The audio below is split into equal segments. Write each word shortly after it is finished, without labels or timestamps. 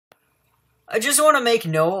I just want to make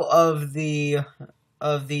note of the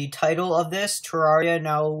title of this, Terraria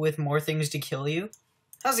now with more things to kill you.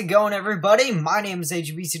 How's it going, everybody? My name is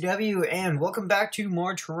S2E3, and welcome back to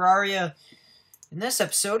more Terraria. In this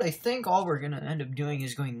episode, I think all we're going to end up doing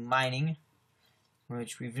is going mining,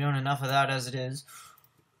 which we've done enough of that as it is.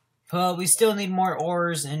 But we still need more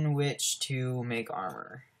ores in which to make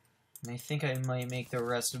armor. And I think I might make the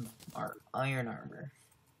rest of our iron armor,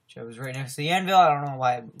 which I was right next to the anvil. I don't know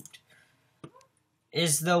why I moved.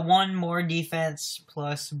 Is the one more defense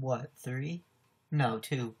plus what? 3? No,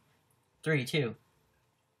 2. 3, 2.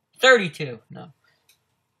 32. No.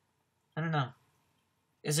 I don't know.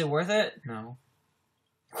 Is it worth it? No.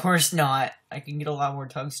 Of course not. I can get a lot more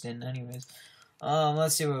tungsten anyways.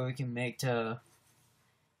 Let's see what we can make to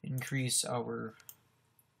increase our...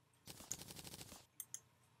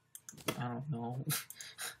 I don't know.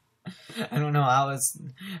 I don't know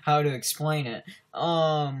how to explain it.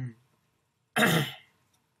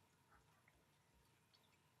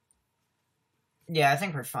 Yeah, I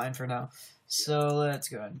think we're fine for now. So let's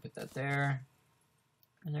go ahead and put that there.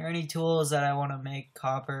 Are there any tools that I want to make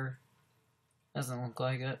copper? Doesn't look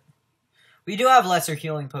like it. We do have lesser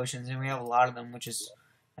healing potions, and we have a lot of them, which is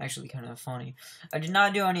actually kind of funny. I did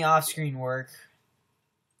not do any off-screen work.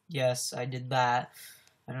 Yes, I did that.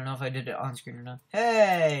 I don't know if I did it on-screen or not.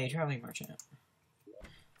 Hey, traveling merchant.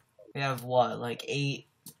 We have what, like 8,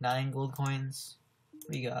 9 gold coins?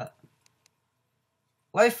 What do you got?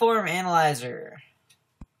 Lifeform analyzer.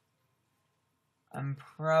 I'm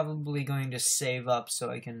probably going to save up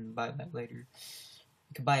so I can buy that later.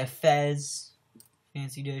 I could buy a fez,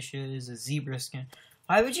 fancy dishes, a zebra skin.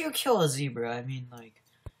 Why would you kill a zebra? I mean, like,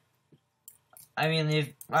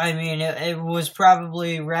 it was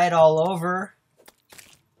probably red all over.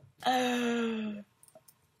 That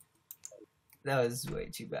was way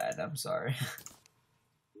too bad. I'm sorry.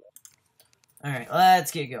 Alright,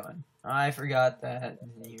 let's get going. I forgot that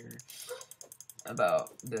here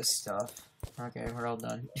about this stuff. Okay, we're all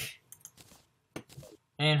done.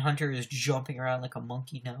 And Hunter is jumping around like a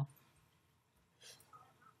monkey now.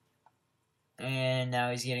 And now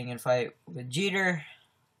he's getting in a fight with Jeter.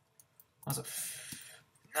 Also,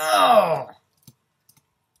 no!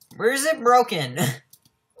 Where is it broken?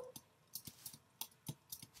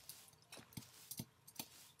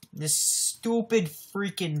 This stupid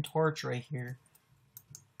freaking torch right here.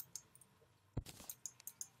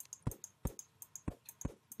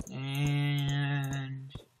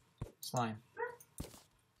 And slime.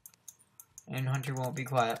 And Hunter won't be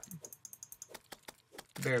quiet.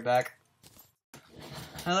 Bear back.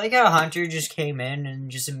 I like how Hunter just came in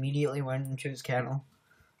and just immediately went into his kennel.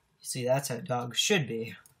 See, that's how dogs should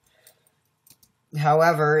be.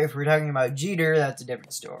 However, if we're talking about Jeter, that's a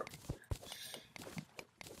different story.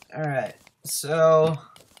 Alright, so...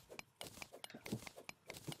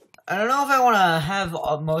 I don't know if I want to have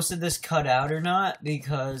most of this cut out or not,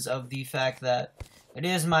 because of the fact that it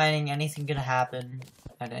is mining, anything could happen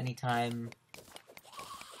at any time.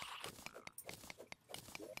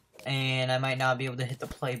 And I might not be able to hit the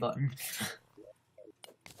play button.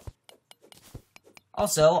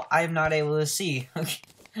 Also, I'm not able to see.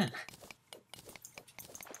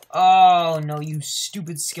 Oh, no, you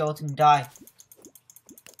stupid skeleton, die.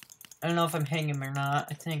 I don't know if I'm hitting him or not.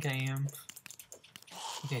 I think I am.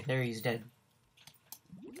 Okay, there he's dead.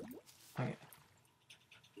 Alright.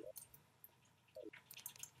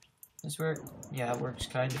 This work? Yeah, it works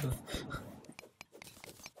kind of.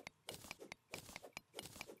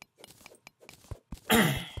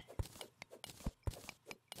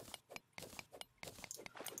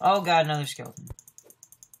 Oh god, another skeleton.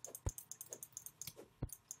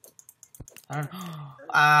 I don't know.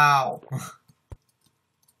 Ow!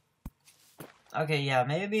 Okay, yeah,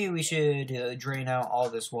 maybe we should drain out all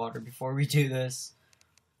this water before we do this.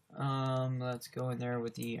 Let's go in there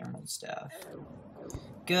with the emerald staff.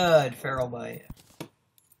 Good, feral bite.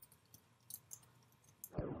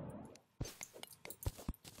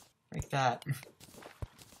 Like that.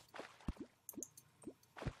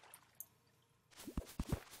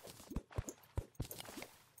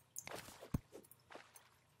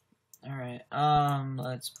 Alright,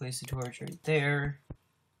 let's place the torch right there.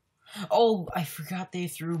 Oh, I forgot they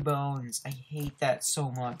threw bones. I hate that so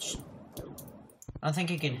much. I don't think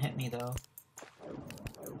it can hit me, though.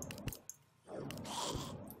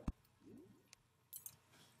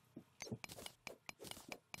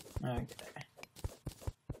 Okay.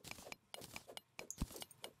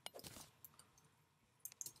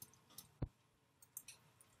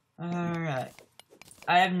 Alright.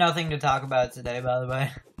 I have nothing to talk about today, by the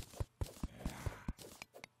way.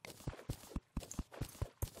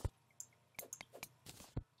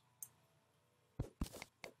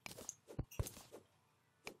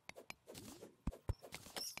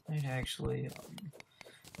 I'd actually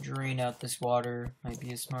drain out this water. Might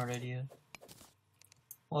be a smart idea.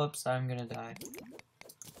 Whoops, I'm gonna die.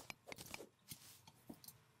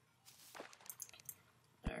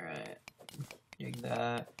 Alright. Dig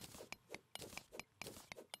that.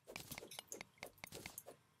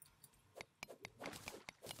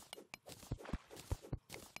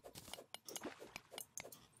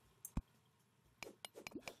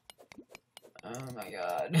 Oh my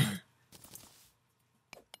god.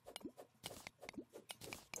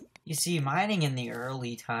 You see, mining in the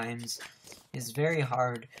early times is very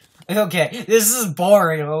hard. Okay, this is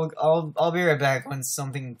boring. I'll be right back when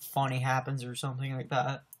something funny happens or something like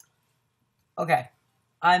that. Okay.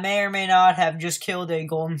 I may or may not have just killed a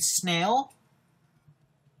golden snail.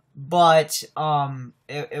 But,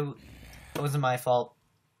 it wasn't my fault.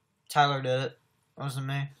 Tyler did it. It wasn't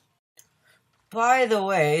me. By the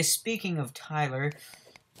way, speaking of Tyler,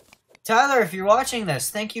 if you're watching this,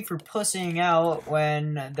 thank you for pussying out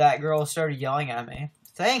when that girl started yelling at me.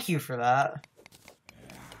 Thank you for that.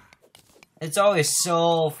 It's always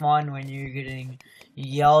so fun when you're getting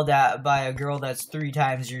yelled at by a girl that's 3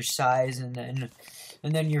 times your size, and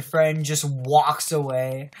then your friend just walks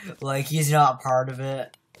away like he's not part of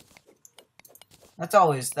it. That's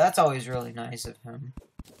always really nice of him.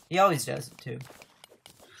 He always does it too.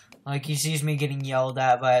 Like, he sees me getting yelled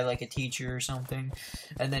at by, like, a teacher or something,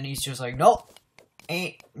 and then he's just like, nope,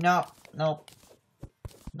 no,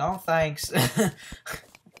 thanks.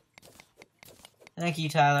 Thank you,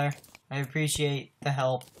 Tyler. I appreciate the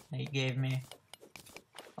help that you gave me,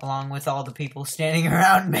 along with all the people standing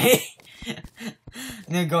around me. And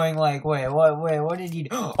they're going like, wait, what did you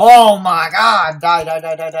do? Oh my god, die,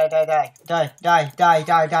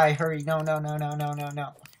 hurry, no.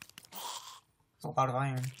 A lot of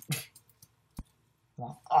iron.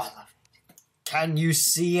 Well, all of it. Can you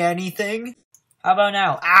see anything? How about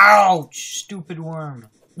now? Ouch! Stupid worm.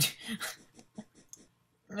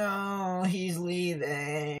 No, he's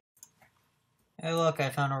leaving. Hey look, I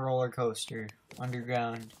found a roller coaster.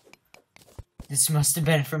 Underground. This must have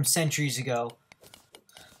been from centuries ago.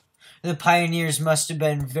 The pioneers must have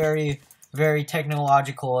been very, very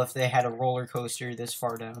technological if they had a roller coaster this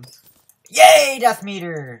far down. Yay! Death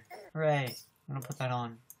meter! Hooray. I'm gonna put that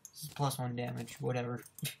on. This is +1 damage, whatever.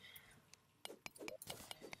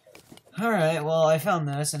 Alright, well, I found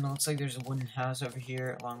this, and it looks like there's a wooden house over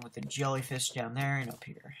here, along with a jellyfish down there and up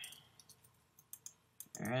here.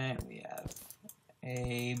 Alright, we have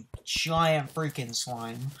a giant freaking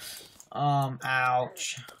slime.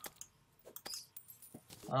 Ouch.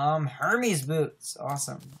 Hermes boots.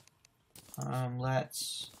 Awesome.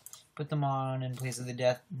 Let's put them on in place of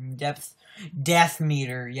the death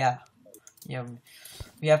meter, yeah. Yeah,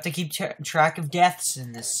 we have to keep track of deaths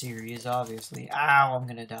in this series, obviously. Ow, I'm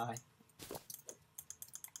gonna die.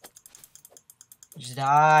 Just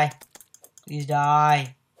die. Please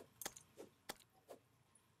die.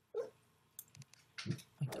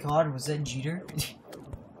 My god, was that Jeter?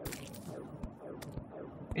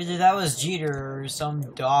 Either that was Jeter or some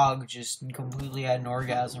dog just completely had an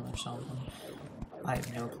orgasm or something. I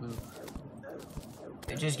have no clue.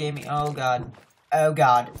 It just gave me... Oh god. Oh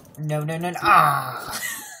god. No. Ah!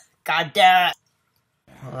 God damn it!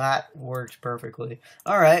 Well, that worked perfectly.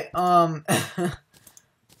 Alright,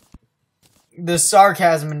 the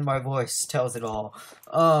sarcasm in my voice tells it all.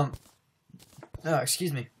 Oh,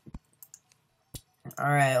 excuse me.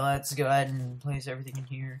 Alright, let's go ahead and place everything in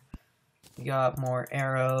here. We got more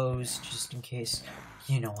arrows, just in case,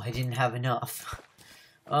 you know, I didn't have enough.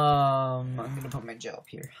 I'm gonna put my gel up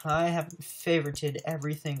here. I haven't favorited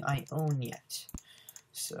everything I own yet.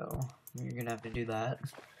 So, you're gonna have to do that.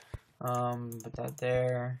 Put that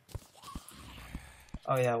there.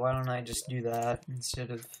 Oh yeah, why don't I just do that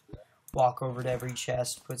instead of walk over to every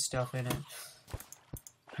chest, put stuff in it.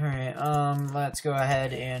 Alright, let's go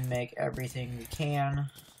ahead and make everything we can.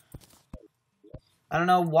 I don't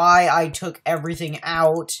know why I took everything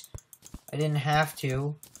out. I didn't have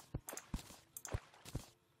to.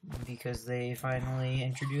 Because they finally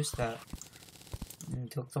introduced that. And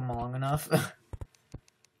it took them long enough. I'm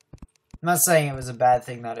not saying it was a bad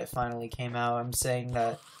thing that it finally came out. I'm saying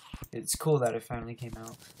that it's cool that it finally came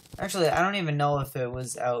out. Actually, I don't even know if it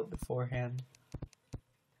was out beforehand.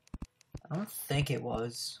 I don't think it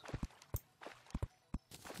was.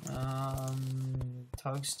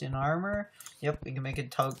 Tungsten armor. Yep, we can make a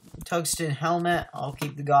tungsten helmet. I'll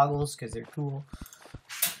keep the goggles because they're cool.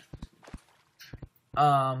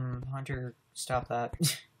 Hunter, stop that.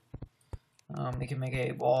 We can make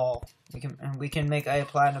a wall. We can make a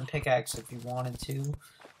platinum pickaxe if you wanted to.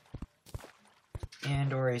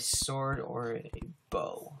 And or a sword or a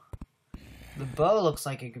bow. The bow looks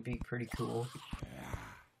like it could be pretty cool.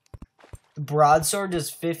 The broadsword does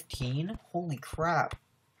 15? Holy crap.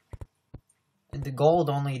 And the gold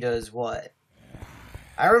only does what?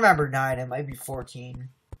 I remember 9, it might be 14.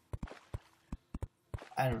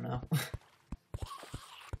 I don't know.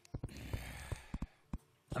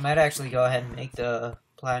 I might actually go ahead and make the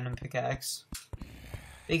platinum pickaxe.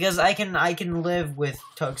 Because I can live with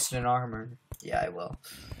tungsten armor. Yeah, I will.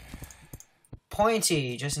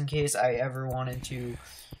 Pointy, just in case I ever wanted to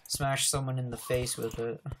smash someone in the face with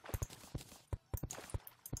it.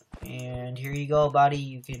 And here you go, buddy.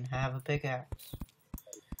 You can have a pickaxe.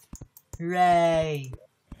 Hooray!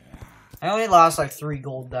 I only lost like 3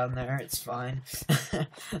 gold down there. It's fine.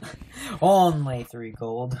 Only 3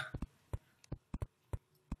 gold.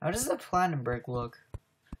 How does the platinum brick look?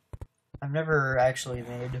 I've never actually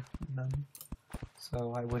made them,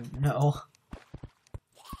 so I wouldn't know.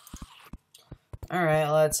 Alright,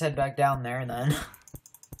 let's head back down there then.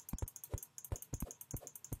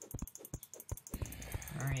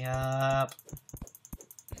 Hurry up.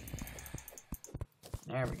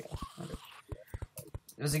 There we go. Okay.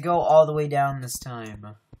 Does it go all the way down this time?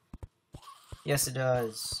 Yes, it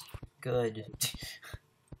does. Good.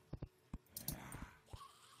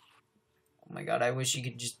 Oh my god, I wish you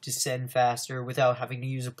could just descend faster without having to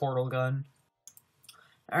use a portal gun.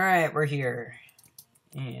 Alright, we're here.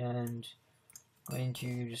 And going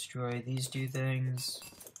to destroy these 2 things.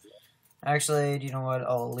 Actually, do you know what?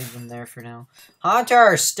 I'll leave them there for now.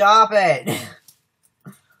 Hunter, stop it!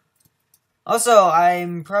 Also,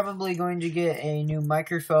 I'm probably going to get a new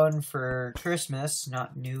microphone for Christmas.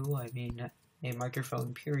 Not new, I mean a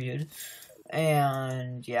microphone, period.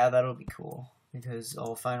 And yeah, that'll be cool. Because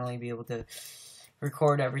I'll finally be able to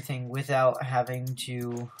record everything without having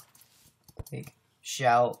to, like,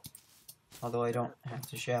 shout. Although I don't have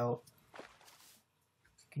to shout.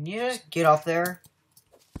 Can you just get up there?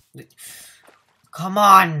 Come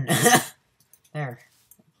on! There.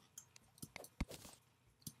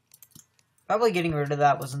 Probably getting rid of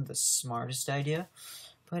that wasn't the smartest idea.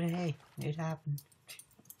 But hey, it happened.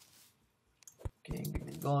 Okay, give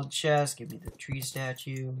me the gold chest, give me the tree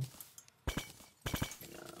statue.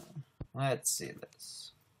 Let's see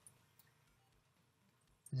this.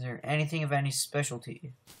 Is there anything of any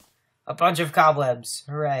specialty? A bunch of cobwebs.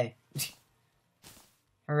 Hooray.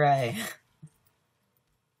 Hooray.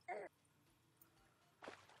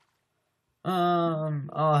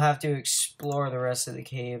 I'll have to explore the rest of the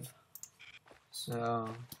cave. So,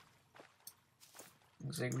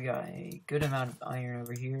 looks like we got a good amount of iron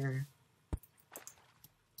over here.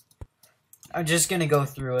 I'm just gonna go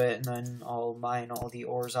through it and then I'll mine all the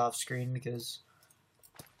ores off screen because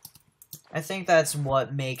I think that's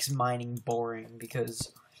what makes mining boring,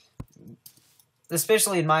 because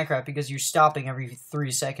especially in Minecraft, because you're stopping every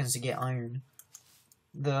 3 seconds to get iron.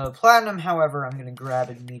 The platinum, however, I'm gonna grab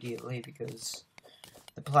immediately because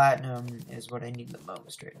the platinum is what I need the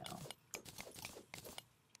most right now.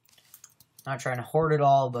 Not trying to hoard it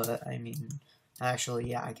all, but I mean, actually,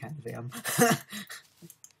 yeah, I kind of am.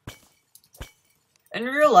 In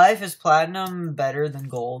real life, is platinum better than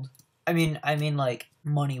gold? I mean, like,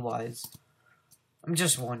 money-wise. I'm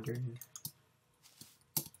just wondering.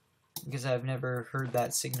 Because I've never heard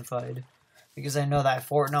that signified. Because I know that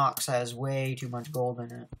Fort Knox has way too much gold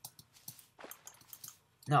in it.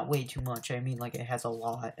 Not way too much, I mean like it has a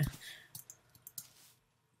lot.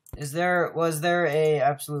 Was there a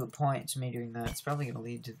absolute point to me doing that? It's probably gonna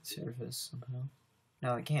lead to the surface somehow.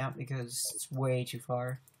 No, it can't because it's way too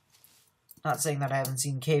far. Not saying that I haven't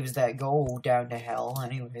seen caves that go down to hell,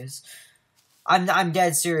 anyways. I'm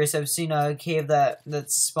dead serious. I've seen a cave that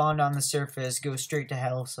spawned on the surface go straight to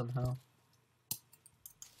hell somehow.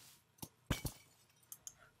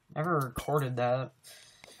 Never recorded that.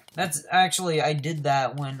 That's actually, I did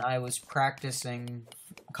that when I was practicing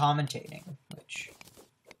commentating, which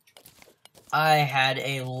I had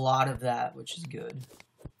a lot of that, which is good.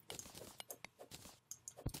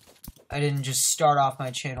 I didn't just start off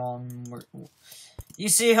my channel and you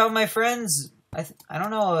see how my friends, I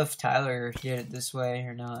don't know if Tyler did it this way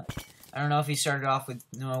or not. I don't know if he started off with,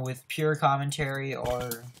 you know, with pure commentary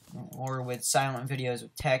or with silent videos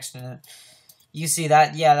with text in it. You see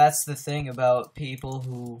that, yeah, that's the thing about people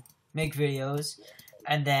who make videos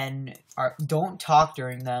and then don't talk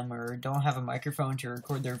during them or don't have a microphone to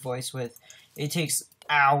record their voice with. It takes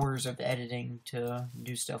hours of editing to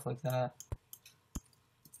do stuff like that.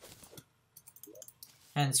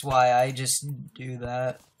 Hence why I just do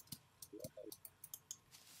that.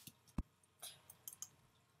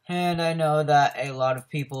 And I know that a lot of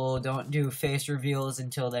people don't do face reveals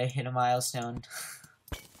until they hit a milestone.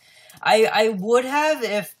 I would have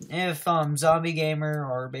if Zombie Gamer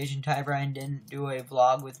or Beijing Tybrine didn't do a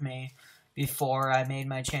vlog with me before I made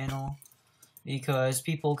my channel, because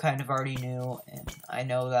people kind of already knew, and I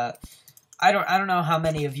know that I don't know how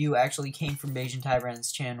many of you actually came from Beijing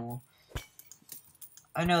Tybrine's channel.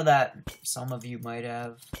 I know that some of you might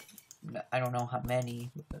have. I don't know how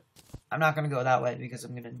many, but I'm not gonna go that way because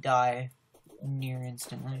I'm gonna die near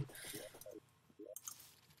instantly.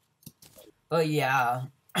 But yeah,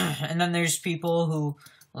 and then there's people who,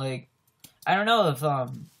 like, I don't know if,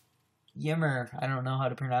 Yimmer, I don't know how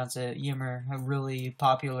to pronounce it, Yimmer, a really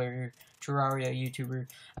popular Terraria YouTuber,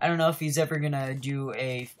 I don't know if he's ever gonna do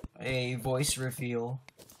a voice reveal,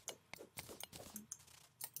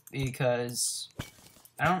 because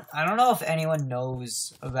I don't know if anyone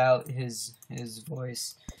knows about his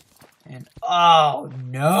voice, and, oh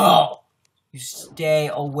no! You stay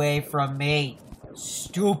away from me!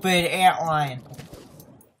 Stupid antlion.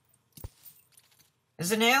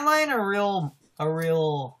 Is an antlion a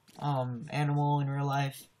real animal in real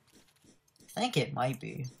life? I think it might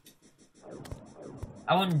be.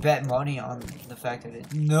 I wouldn't bet money on the fact that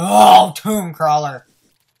it. No, tomb crawler.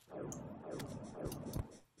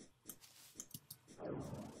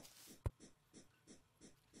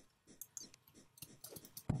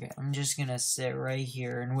 Okay, I'm just gonna sit right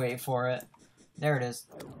here and wait for it. There it is.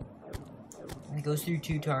 It goes through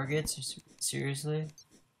 2 targets? Seriously?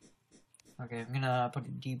 Okay, I'm gonna put a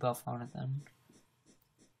debuff on it then.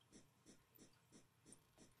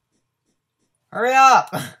 Hurry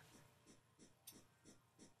up!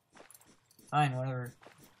 Fine, whatever.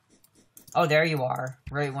 Oh, there you are.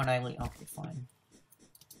 Right when I leave. Okay, fine.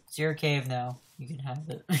 It's your cave now. You can have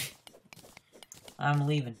it. I'm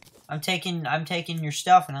leaving. I'm taking your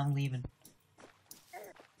stuff and I'm leaving.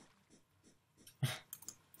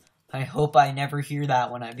 I hope I never hear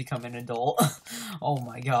that when I become an adult. Oh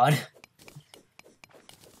my god.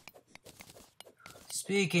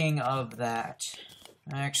 Speaking of that,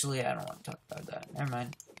 actually, I don't want to talk about that. Never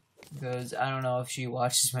mind. Because I don't know if she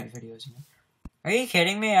watches my videos. Are you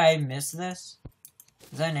kidding me? I missed this?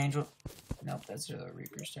 Is that an angel? Nope, that's a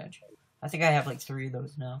Reaper statue. I think I have like 3 of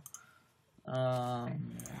those now.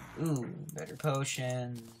 Ooh, better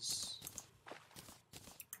potions.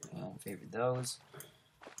 I don't favor those.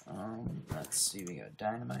 Let's see, we got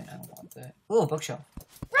dynamite, I don't want that. Ooh, a bookshelf.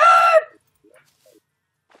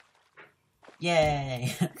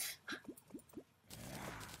 Yay!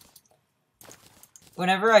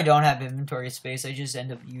 Whenever I don't have inventory space, I just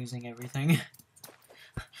end up using everything.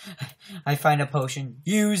 I find a potion,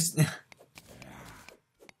 use!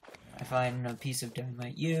 I find a piece of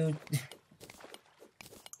dynamite, use!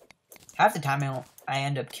 Half the time I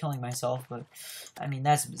end up killing myself, but, I mean,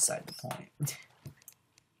 that's beside the point.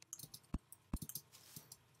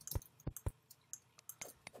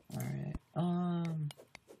 Alright,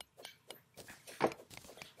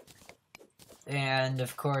 and,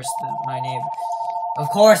 of course, my neighbor... Of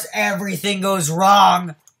course, everything goes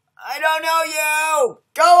wrong! I don't know you!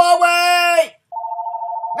 Go away!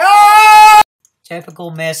 No!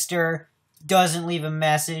 Typical mister. Doesn't leave a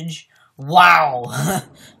message. Wow!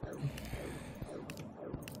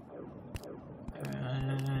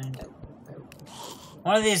 And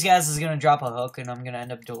one of these guys is gonna drop a hook and I'm gonna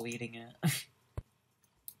end up deleting it.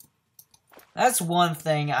 That's one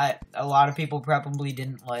thing a lot of people probably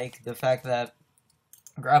didn't like, the fact that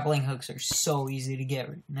grappling hooks are so easy to get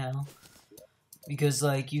right now. Because,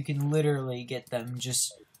 like, you can literally get them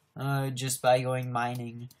just by going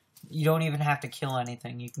mining. You don't even have to kill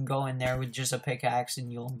anything. You can go in there with just a pickaxe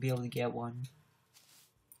and you'll be able to get one.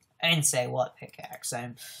 I didn't say what pickaxe.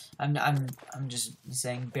 I'm just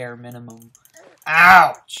saying bare minimum.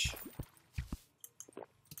 Ouch!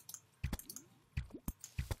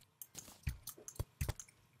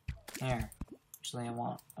 There. Actually, I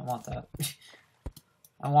want that.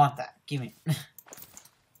 I want that. Give me it.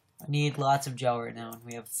 I need lots of gel right now, and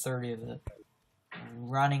we have 30 of it. I'm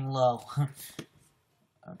running low.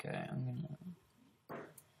 Okay, I'm gonna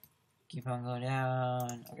keep on going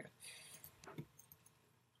down. Okay.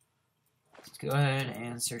 Let's go ahead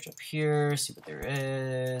and search up here, see what there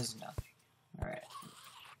is. Nothing. Alright.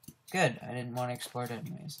 Good. I didn't want to explore it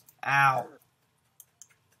anyways. Ow!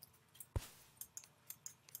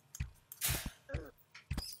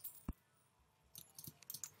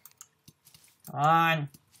 Come on!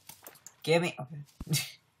 Give me... Okay.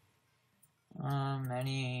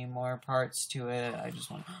 Any more parts to it? I just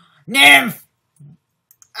want... Nymph!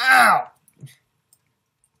 Ow!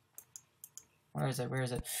 Where is it? Where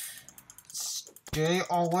is it? Stay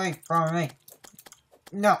away from me!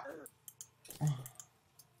 No!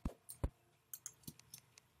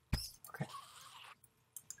 Okay.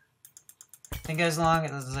 I think as long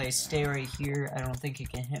as I stay right here, I don't think it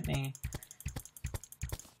can hit me.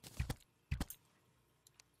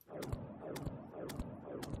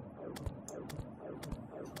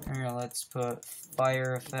 Here, let's put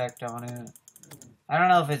fire effect on it. I don't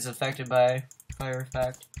know if it's affected by fire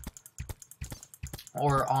effect.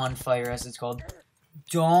 Or on fire, as it's called.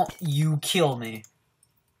 Don't you kill me.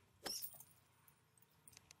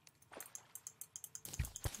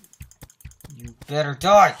 You better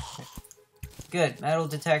die! Good. Metal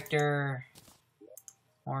detector.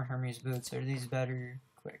 More Hermes boots. Are these better?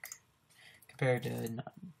 Quick. Compared to none.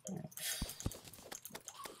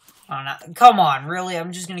 Oh, no. Come on, really?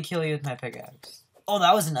 I'm just gonna kill you with my pickaxe. Oh,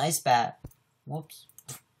 that was a nice bat. Whoops.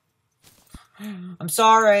 I'm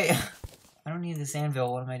sorry. I don't need this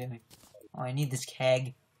anvil. What am I doing? Oh, I need this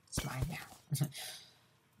keg. It's mine now.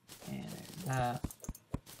 And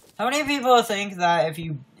how many people think that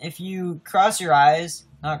if you cross your eyes,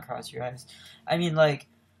 not cross your eyes, I mean like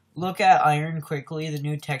look at iron quickly, the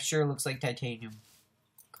new texture looks like titanium.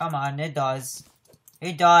 Come on, it does.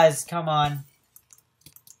 It does. Come on.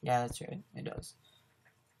 Yeah, that's right. It does.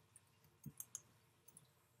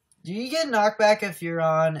 Do you get knockback if you're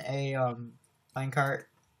on a minecart?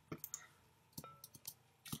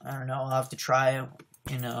 I don't know. I'll have to try it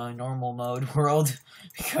in a normal mode world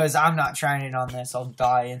because I'm not trying it on this. I'll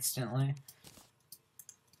die instantly.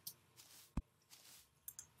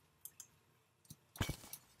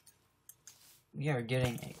 We are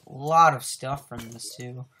getting a lot of stuff from this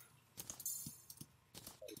too.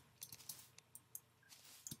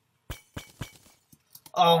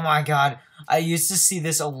 Oh my god. I used to see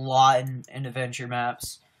this a lot in adventure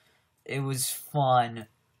maps. It was fun.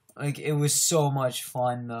 Like, it was so much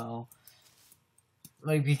fun, though.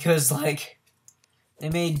 Like, because, like, they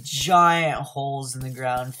made giant holes in the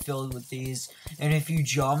ground filled with these. And if you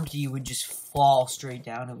jumped, you would just fall straight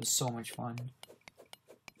down. It was so much fun.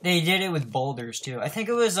 They did it with boulders, too. I think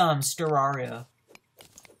it was, Terraria.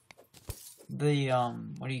 The,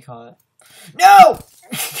 what do you call it? No!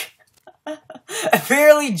 I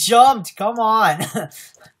barely jumped! Come on!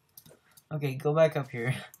 Okay, go back up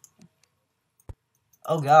here.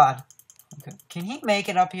 Oh god. Okay. Can he make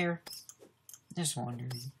it up here? Just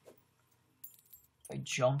wondering. If I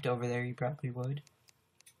jumped over there, he probably would.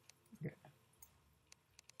 Okay.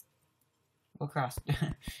 We'll cross.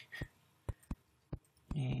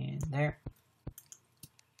 And there.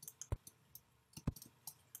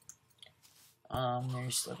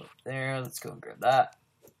 There's stuff up there. Let's go and grab that.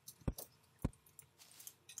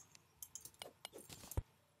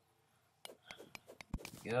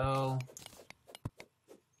 Go.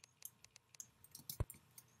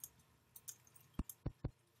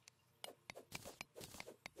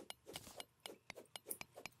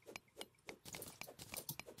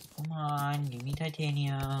 Come on, give me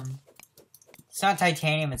titanium. It's not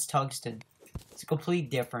titanium, it's tungsten. It's a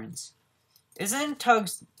complete difference. Isn't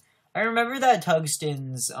tungsten... I remember that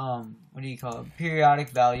tungsten's, what do you call it? Periodic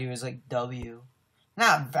value is like W.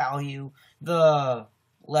 Not value. The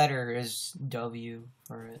letter is W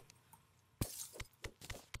for it.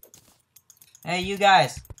 Hey, you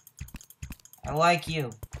guys. I like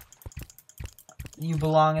you. You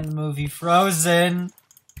belong in the movie Frozen.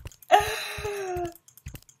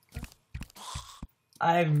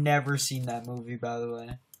 I've never seen that movie, by the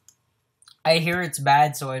way. I hear it's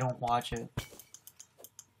bad, so I don't watch it.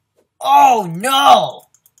 Oh, no!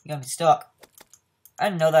 You got me stuck. I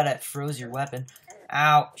didn't know that it froze your weapon.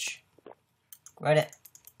 Ouch. Get it.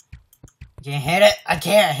 You can't hit it? I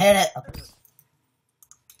can't hit it! Okay.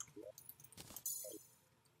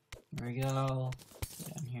 Here we go.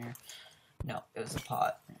 Down here. No, it was a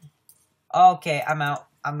pot. Okay, I'm out.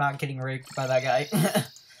 I'm not getting raped by that guy.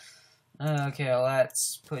 Okay,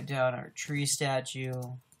 let's put down our tree statue,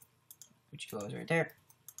 which goes right there.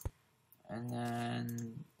 And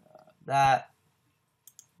then that.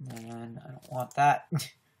 And then I don't want that. How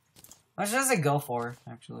much does it go for,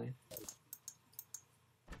 actually?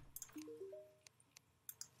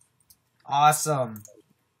 Awesome.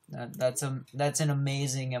 That's an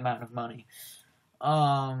amazing amount of money.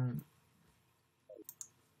 Let's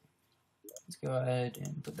go ahead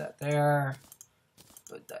and put that there.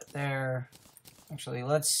 Put that there. Actually,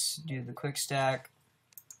 let's do the quick stack.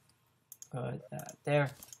 Put that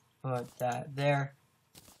there. Put that there.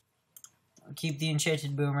 I'll keep the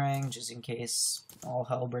enchanted boomerang just in case all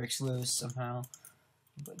hell breaks loose somehow.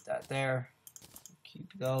 Put that there.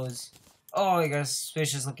 Keep those. Oh, I got a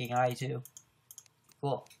suspicious looking eye too.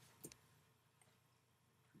 Cool.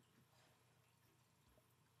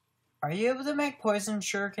 Are you able to make poison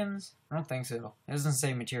shurikens? I don't think so. It doesn't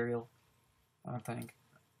say material. I don't think.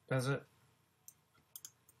 Does it?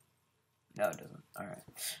 No, it doesn't. Alright.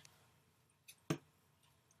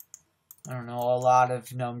 I don't know, a lot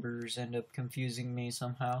of numbers end up confusing me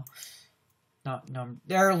somehow. Not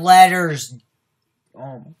they're letters!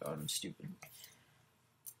 Oh my god, I'm stupid.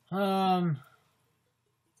 Do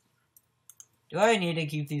I need to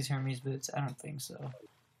keep these Hermes boots? I don't think so.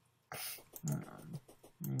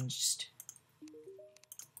 Just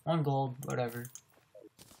 1 gold, whatever.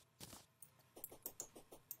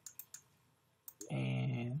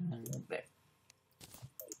 And there.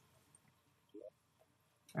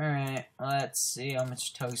 Alright, let's see how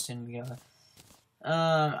much tungsten we got.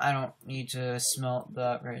 I don't need to smelt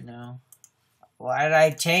that right now. Why did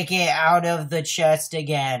I take it out of the chest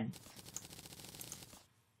again?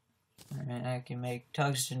 Alright, I can make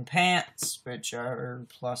tungsten pants, which are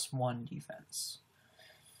 +1 defense.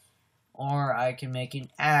 Or I can make an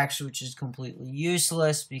axe, which is completely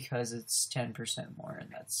useless because it's 10% more, and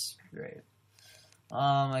that's great.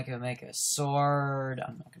 I can make a sword.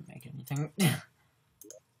 I'm not gonna make anything.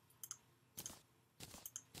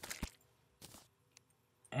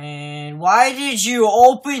 And why did you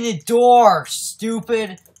open the door,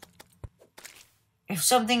 stupid? If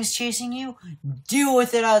something's chasing you, deal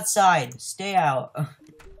with it outside. Stay out.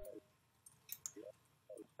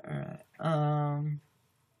 Alright,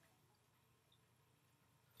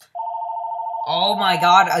 oh my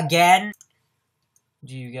god, again?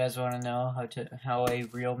 Do you guys want to know how a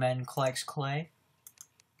real man collects clay?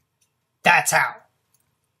 That's how.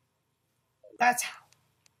 That's how.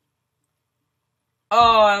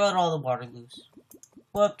 Oh, I let all the water loose.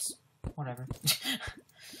 Whoops. Whatever.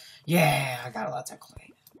 Yeah, I got lots of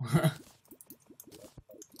clay.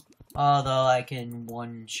 Although I can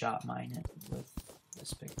one-shot mine it with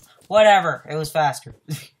this big... Whatever, it was faster.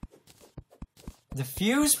 The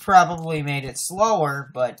fuse probably made it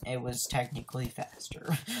slower, but it was technically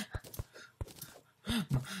faster.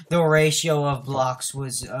 The ratio of blocks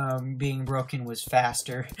was, being broken was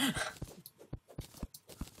faster.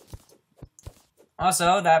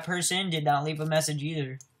 Also, that person did not leave a message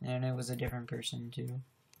either, and it was a different person, too.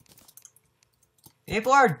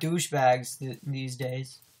 People are douchebags these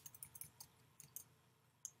days.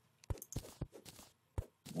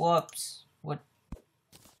 Whoops. What?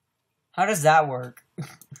 How does that work?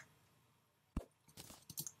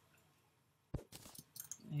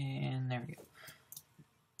 And there we go.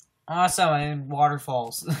 Awesome, and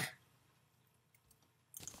waterfalls.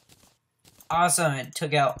 Awesome, it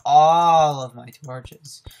took out all of my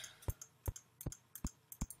torches.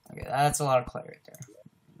 Okay, that's a lot of clay right there.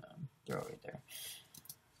 Throw it right there.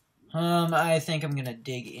 I think I'm gonna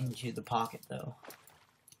dig into the pocket, though.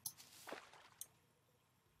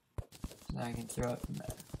 So I can throw it from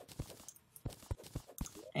there.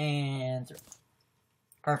 And throw.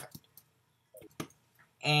 Perfect.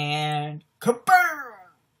 And kaboom!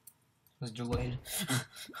 It was delayed.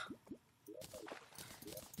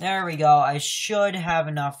 There we go. I should have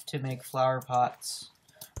enough to make flower pots.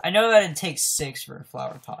 I know that it takes 6 for a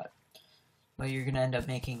flower pot, but you're gonna end up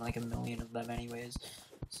making like 1 million of them anyways.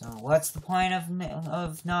 So what's the point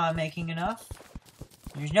of not making enough?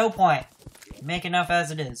 There's no point. Make enough as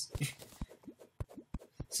it is.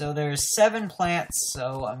 So there's 7 plants,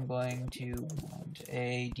 so I'm going to want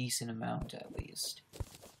a decent amount at least.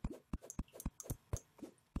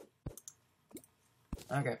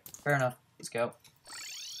 Okay, fair enough. Let's go.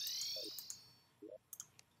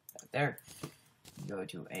 There. Go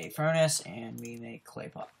to a furnace, and we make clay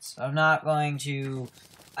pots. I'm not going to...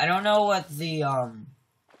 I don't know what the,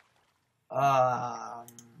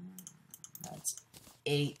 that's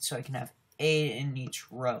 8, so I can have 8 in each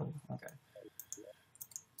row. Okay.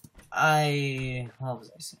 What was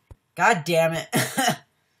I saying? God damn it!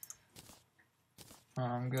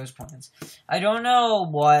 Ghost plants. I don't know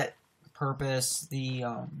what purpose the,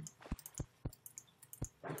 oh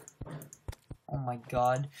my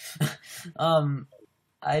god.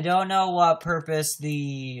 I don't know what purpose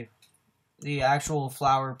the actual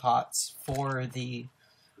flower pots for the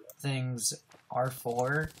things are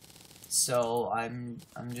for. So I'm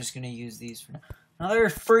just gonna use these for now. Another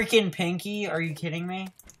freaking Pinky? Are you kidding me?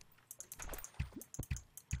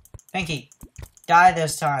 Pinky, die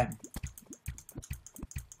this time.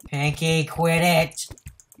 Pinky, quit it.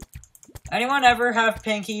 Anyone ever have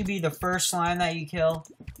Pinky be the first slime that you kill?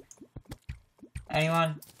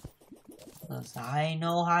 Anyone? I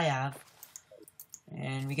know I have.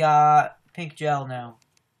 And we got pink gel now.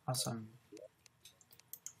 Awesome.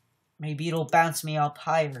 Maybe it'll bounce me up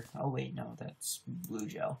higher. Oh wait, no, that's blue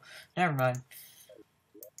gel. Never mind.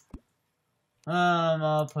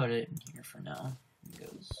 I'll put it in here for now.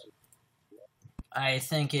 Because I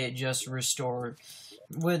think it just restored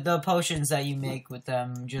with the potions that you make with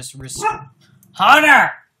them, just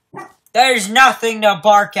Hunter! There's nothing to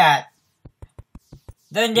bark at.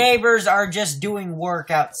 The neighbors are just doing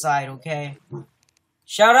work outside, okay?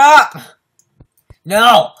 Shut up!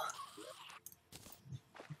 No!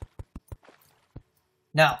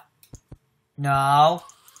 No. No.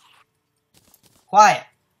 Quiet.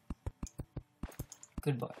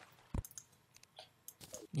 Good boy.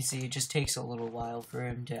 You see, it just takes a little while for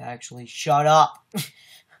him to actually shut up.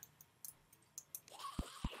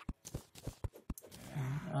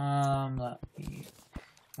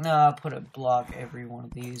 No, put a block every one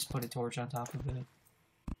of these. Put a torch on top of it.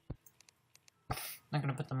 Not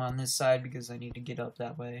gonna put them on this side because I need to get up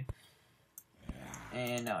that way.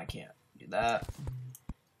 And now I can't do that.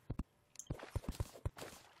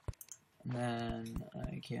 And then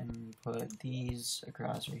I can put these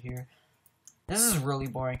across right here. This is really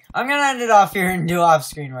boring. I'm gonna end it off here and do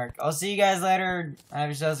off-screen work. I'll see you guys later. Have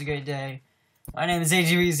yourselves a great day. My name is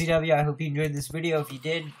S2E3. I hope you enjoyed this video. If you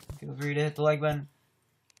did, feel free to hit the like button.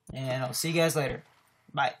 And I'll see you guys later.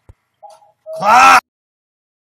 Bye.